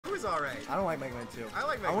is alright. I don't like Mega Man 2. I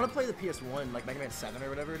like Mega I want Man. to play the PS1, like Mega Man 7 or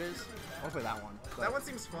whatever it is. I want to play that one. That one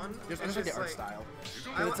seems fun. Just, I just like the art style.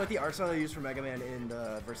 It's like the art style they use for Mega Man in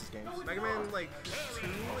the Versus games. Mega Man, like, 2 and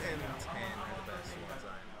 10 are the best ones,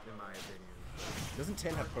 in my opinion. Doesn't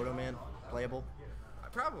 10 have Proto Man playable?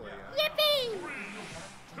 Probably, yeah. Yippee!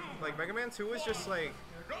 Like, Mega Man 2 is just like...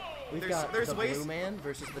 We've got the Blue Man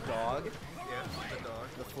versus the dog. Yeah, the dog.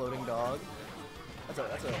 The floating dog. That's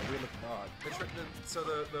a weird looking dog.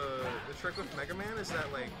 The trick with Mega Man is that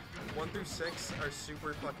like 1 through 6 are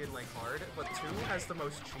super fucking like hard, but 2 has the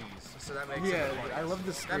most cheese, so that makes it the I love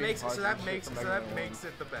the screen. That makes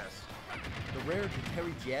it the best. The rare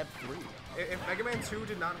Terry Jab 3. If Mega Man 2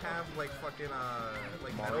 did not have like fucking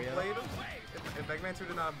like Metal Blade, if Mega Man 2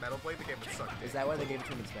 did not have Metal Blade, the game would suck. Is that why they gave it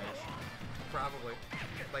to him in Spanish? Probably.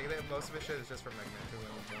 Like most of his shit is just from Mega Man 2 and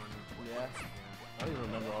 1. Yeah. I don't even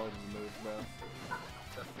remember all of his moves, bro.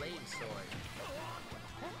 The flame sword.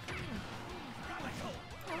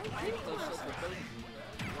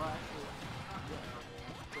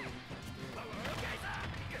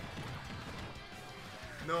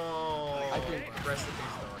 No. I think rest in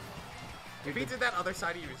peace, dog. If he did that other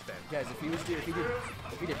side, he was dead. Guys, if he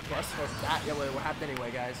did plus that, yeah, what happened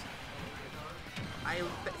anyway, guys?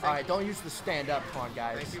 Alright, don't use the stand-up taunt,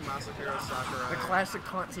 guys. Thank you, Masahiro Sakurai. The classic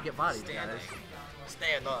taunt to get bodied, guys.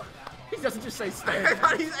 Stand up. He doesn't just say stand I up.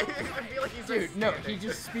 thought I feel like he's Dude, no, he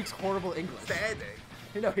just speaks horrible English. Standing.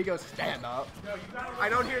 You know, he goes, stand up. I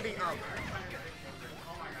don't hear the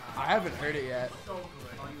I haven't heard it yet.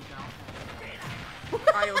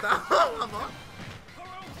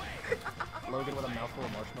 Logan with a mouthful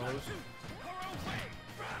of marshmallows.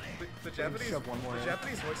 The Japanese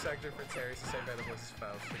voice actor for Terry is the same guy that voices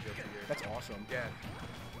Faust for Guilty Gear. That's awesome. Yeah.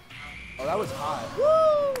 Oh, that was hot.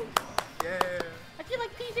 Woo! Yeah. I feel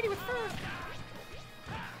like P. Diddy was first.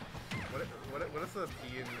 What if the P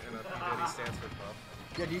in a P Diddy stands for Puff?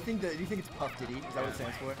 Yeah, do you think it's Puff Diddy? Is that what it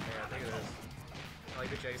stands for? Yeah, I think it is. I like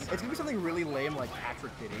the J sound. It's gonna be something really lame like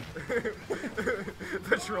Patrick Diddy.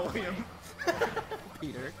 Petroleum.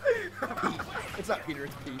 Peter. Pete. It's not Peter,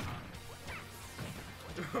 it's Pete.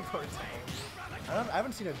 I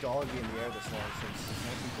haven't seen a doggy in the air this long since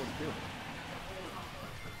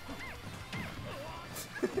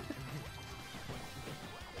 1942.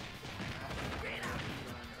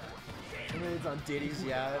 And then it's on Diddy's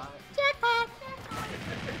yacht. Jackpot!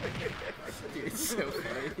 Dude, it's so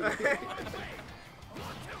funny.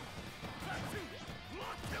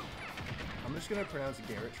 I'm just gonna pronounce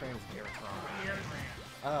GarretRan as GarretRan.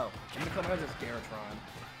 Oh, I'm gonna pronounce it as GarretRan.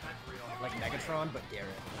 Like Megatron, but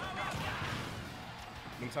Garrett.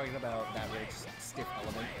 Me talking about that rich, stiff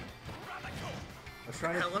element. I was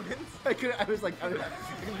trying to. Elements? I couldn't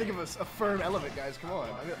think of a firm element, guys. Come on.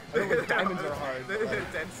 I know what diamonds are hard.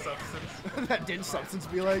 Dense substance. That dense substance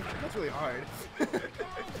be like, that's really hard.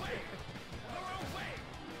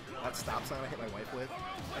 That stop sign I hit my wife with,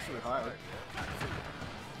 that's really hard.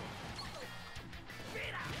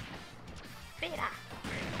 Beta!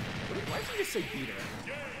 Why did you just say Peter?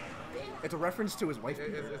 It's a reference to his wife.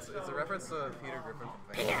 It's a reference to Peter Griffin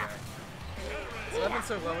from Family Guy. It's a reference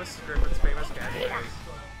to Lois Griffin's famous catchphrase.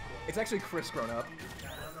 It's actually Chris grown up.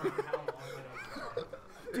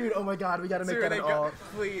 Dude, oh my god, we gotta make that an all.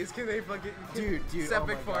 Please, can they fucking... Dude, Seth oh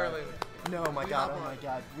my MacFarlane. God. No, my god, oh my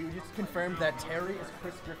god. We just confirmed that Terry is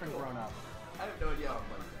Chris Griffin grown up. I have no idea how I'm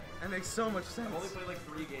playing. That makes so much sense. I've only played like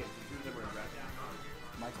 3 games, and 2 of them were in Dragon.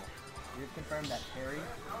 Michael, we just confirmed that Terry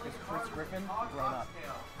is Chris Griffin grown up.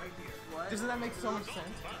 Doesn't that make so much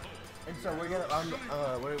sense? And so we're gonna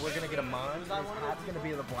get a mod. His hat's gonna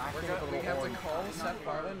be the black thing with a We little have to orange. call Seth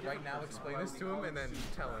MacFarlane right now, explain this to him, and then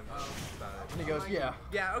tell him about it. And he goes, yeah.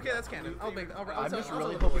 Yeah, okay, that's canon. I'm just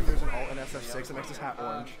really hoping there's an alt in SF6 that makes his hat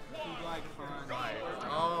orange.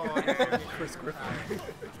 Oh, okay. Chris Griffin. It's so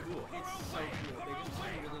cool. They just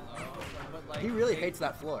play really low, but like He really hates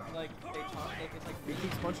that floor. like they talk like it's like He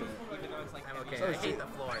keeps punching it. even though it's like I'm heavy, okay. I hate the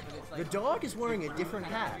floor. but it's The like dog is wearing a different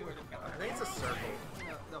hat. I think it's a circle.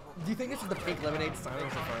 the whole Do you think this is the pink lemonade Simon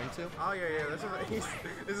was referring to? Oh, yeah.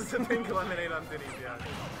 This is a pink lemonade on Diddy's yacht.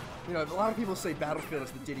 You know, a lot of people say Battlefield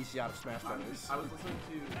is the Diddy's yacht of Smash Brothers. I was listening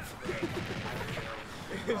to...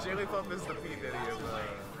 Jigglypuff is the P. Diddy of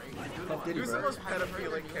Puff Diddy, who's the bro. most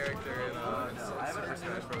pedophilic character in Super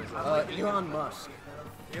Smash Bros? Elon Musk.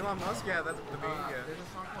 Elon Musk? Yeah, that's the B, yeah.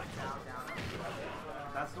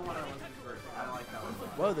 That's the one I listened to first. I don't like that one.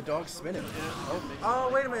 Whoa, the dog's spinning. Oh,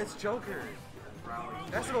 wait a minute, it's Joker.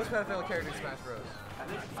 That's the most pedophilic character in Smash Bros.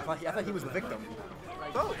 I thought he was the victim.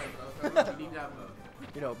 Both. You need to have both.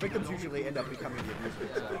 You know, victims usually end up becoming the abuser.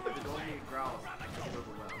 So. The only growls is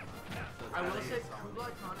overwhelmed. I will say Kublai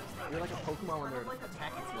Khan is like You're like a Pokemon when they're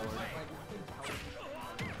attacking floors.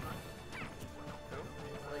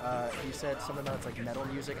 he said something about it's like metal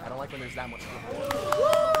music. I don't like when there's that much.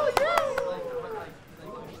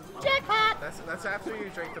 Jackpot! That's after you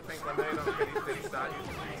drink the pink lemonade on Fitty Stott,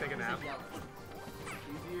 you take a nap.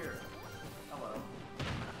 He's here. Hello.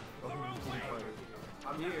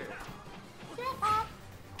 I'm here. Jackpot!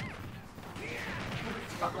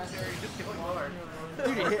 Just get hard.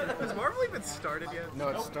 Dude, it hit. Has Marvel even started yet? No,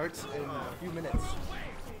 it starts in a few minutes.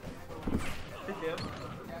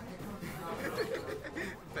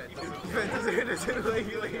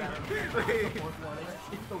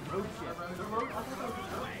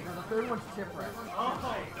 The third one's Chipwreck.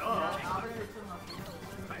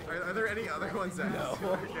 Are there any other ones that? No.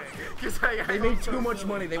 Okay. 'Cause I They made too much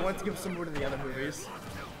money. They want to give some more to the other movies.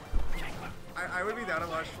 I would be down to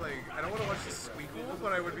watch, like, I don't want to watch the Squeakle,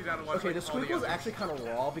 but I would be down to watch, Okay, like, the all Squeakle's others. actually kind of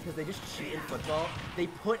raw because they just cheat in football. They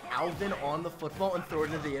put Alvin on the football and throw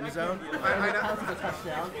it into the end zone. And it counts as a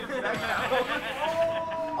touchdown.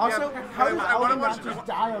 Also, Yeah, how does I wanna Alvin watch not just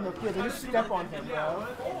die on the field? They just step on him, bro.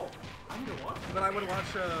 But I would watch,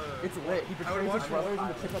 It's lit. He I would betrays watch, his brothers and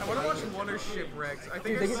the chip up I want to the watch leg. One or Shipwrecked. I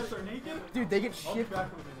think Dude, they get shipped.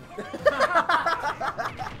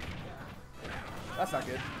 That's not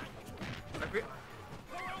good.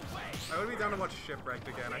 I would be down to watch Shipwrecked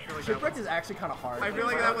again. I feel like Shipwrecked is actually kind of hard. I feel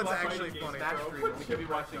like that one's actually funny. We could be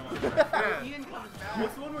watching. Yeah. Ian comes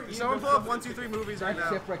back. Someone pull up 1, 2, 3 movies right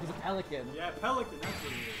That's now. Shipwreck. He's a pelican. Yeah, Pelican, that's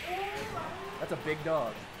what he is. That's a big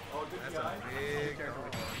dog. Oh, good That's guy. a big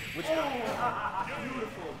dog. Which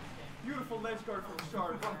Beautiful. Beautiful ledge guard from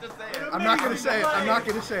Sharp. I'm just saying. I'm not gonna say it. I'm not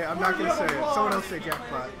gonna say it. I'm not gonna say it. Someone else say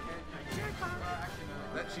Jackpot.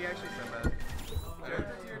 That she actually said that.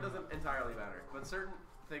 Character tier doesn't entirely matter, but certain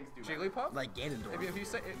things do matter. Jigglypuff? Like Ganondorf. If you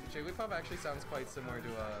say Jigglypuff actually sounds quite similar to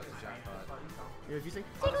Jackpot. Yeah, if you say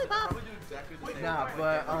Jigglypuff! Probably do exactly the same. nah,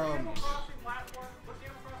 but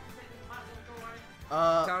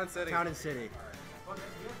Town and City. Town and City.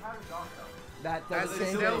 That That does the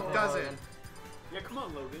same still thing. doesn't. Yeah, come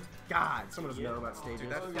on, Logan. God, someone doesn't know about stages. Dude,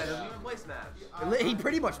 that, Yeah, doesn't even play Smash. He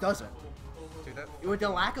pretty much doesn't. dude, that, With the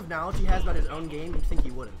lack of knowledge he has about his own game, you'd think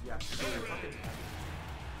he wouldn't. Yeah.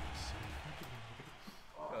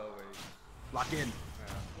 oh wait. Lock in.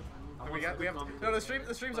 We have no. The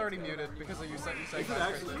stream's already muted because you said last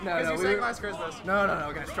Christmas. No, Because no, you we sang were- last Christmas.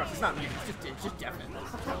 No, guys, trust. It's not muted. It's just deafened.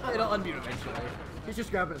 It'll unmute eventually. He's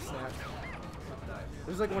just grabbing a snack.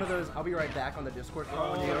 There's like one of those. I'll be right back on the Discord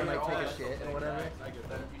call when you go and like take a shit or whatever. I get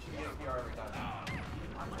that. You should get a PR every time.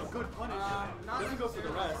 A good punish. Doesn't go for the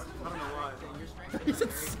rest. I don't know why. Your strength He's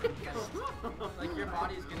is insane. like your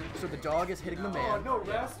body's gonna. So the dog is hitting the Oh, man. no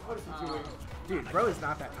rest? What is he doing? Dude, bro is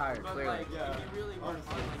not that tired, But clearly. like, Yeah. if you really work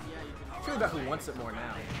hard, like yeah, you can It's really about who wants it more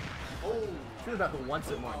now. Oh, It's really about who wants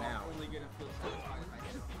it more now. only gonna feel satisfied if I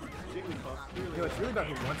just Jigglypuff. Yo, it's really about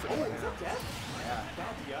who wants it more now. Death? Yeah.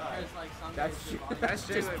 Bad guy. It's like some That's days your body- That's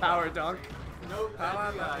just Jigglypuff. power dunk. No,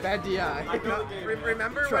 bad guy. Bad DI. I know the game.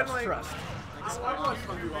 Remember Trust, when like trust. I watched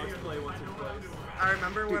Hungry Box play once or twice. I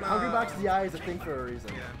remember when Dude, Hungry Box DI is a thing for a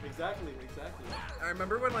reason. Exactly. I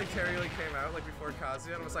remember when like Terry like came out like before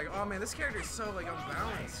Kazuya and I was like, oh man, this character is so like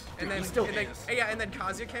unbalanced. And Dude, then he still and then, is. yeah, and then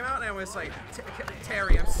Kazuya came out and I was like,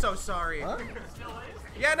 Terry, I'm so sorry. Huh?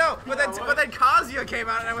 Yeah, no, but then Kazuya came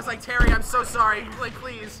out and I was like, Terry, I'm so sorry, like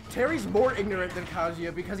please. Terry's more ignorant than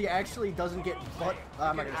Kazuya because he actually doesn't get butt.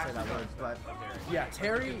 I'm not gonna say that word, but yeah,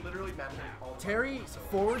 Terry. Literally match all the Terry's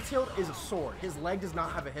forward tilt is a sword. His leg does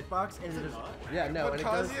not have a hitbox, and it is. Yeah, no, But and it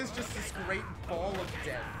does. Kazuya is just this great ball of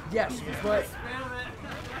death. Yes, but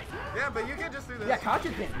Yeah, but you can just do this. yeah,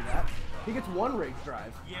 Kazuya can't do that. He gets one rage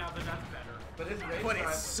drive. Yeah, but that's better. But his rage But it's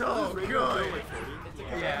drive- so good.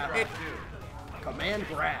 Yeah. It, Command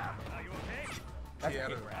grab. That's Yeah. a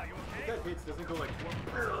hit grab. If that hits, doesn't go like.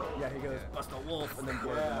 Yeah, he goes bust a wolf and then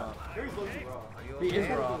blows him Yeah. up. Terry's looking raw. He is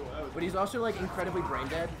raw, but he's also like incredibly brain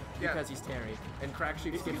dead Yeah. because he's Terry. And Crack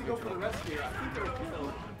Sheep He's skips gonna go for the neutral. rest here. I think they're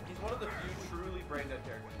killed. He's one of the few truly brain dead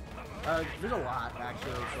characters. There's a lot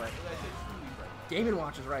actually, but Game &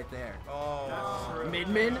 Watch is right there. oh.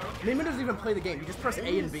 Midman doesn't even play the game. You just press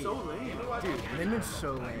A and B. So lame. Dude, Midman's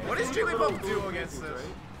so lame. What does Jigglypuff do against this?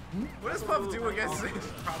 What does Puff do against this?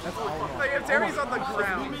 That's all of Like if Terry's on the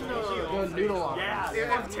ground, Go noodle off.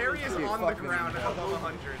 Yeah. if Terry is Dude, on the fuck me. ground above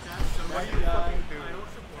 100, what do That you guy. fucking do?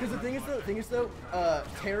 Because the thing is though,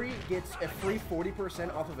 Terry gets a free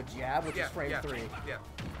 40% off of a jab, which Yeah, is frame yeah, 3. yeah.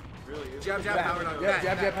 Really? Jab, jab, power dunk. Yeah,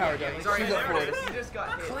 jab, power dunk. He's already He's at up 40. 40. He just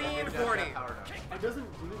got hit. Clean and then 40. that power dunk. It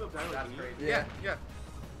doesn't Jigglypuff die That's like crazy. Yeah, yeah.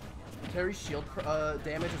 Terry's shield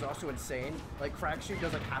damage is also insane. Like Crack Shoot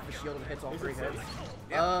does like half a shield and hits all 3 hits.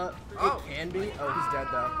 Yeah. It Oh. can be. Oh, he's dead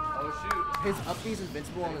though. Oh shoot. His up B's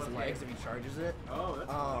invincible on his legs if he charges it. Oh,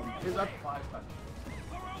 that's His up.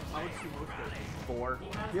 How much do most go? 4.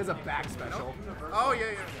 He has a back special. Oh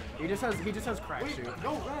yeah, yeah. He just has crack Wait, shoot.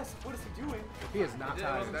 no rest. What is he doing? He is not That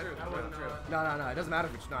tired. wasn't true. That wasn't true. No. It doesn't matter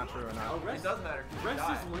if it's not true or Oh, not. rest. It does matter. 'Cause you Rest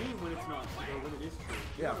die. is lame when it's not, or when it is true.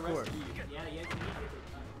 You Yeah, gotta of rest course. E. Yeah, yeah,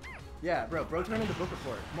 Yeah, bro. Bro turned into book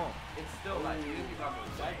report. Come on. It's still like you didn't talk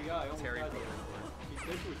about Bad guy. Almost Terry died. Payton. He's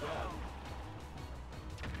dead to his dad.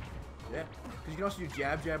 Yeah. Because you can also do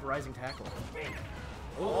jab, jab, rising tackle.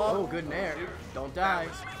 Oh, good nair. Don't die.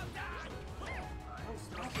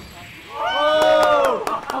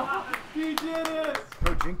 Oh! He did it!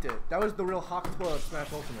 Bro jinked it. That was the real Hawk 12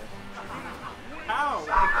 Smash Ultimate. How?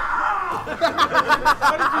 How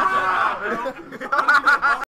did you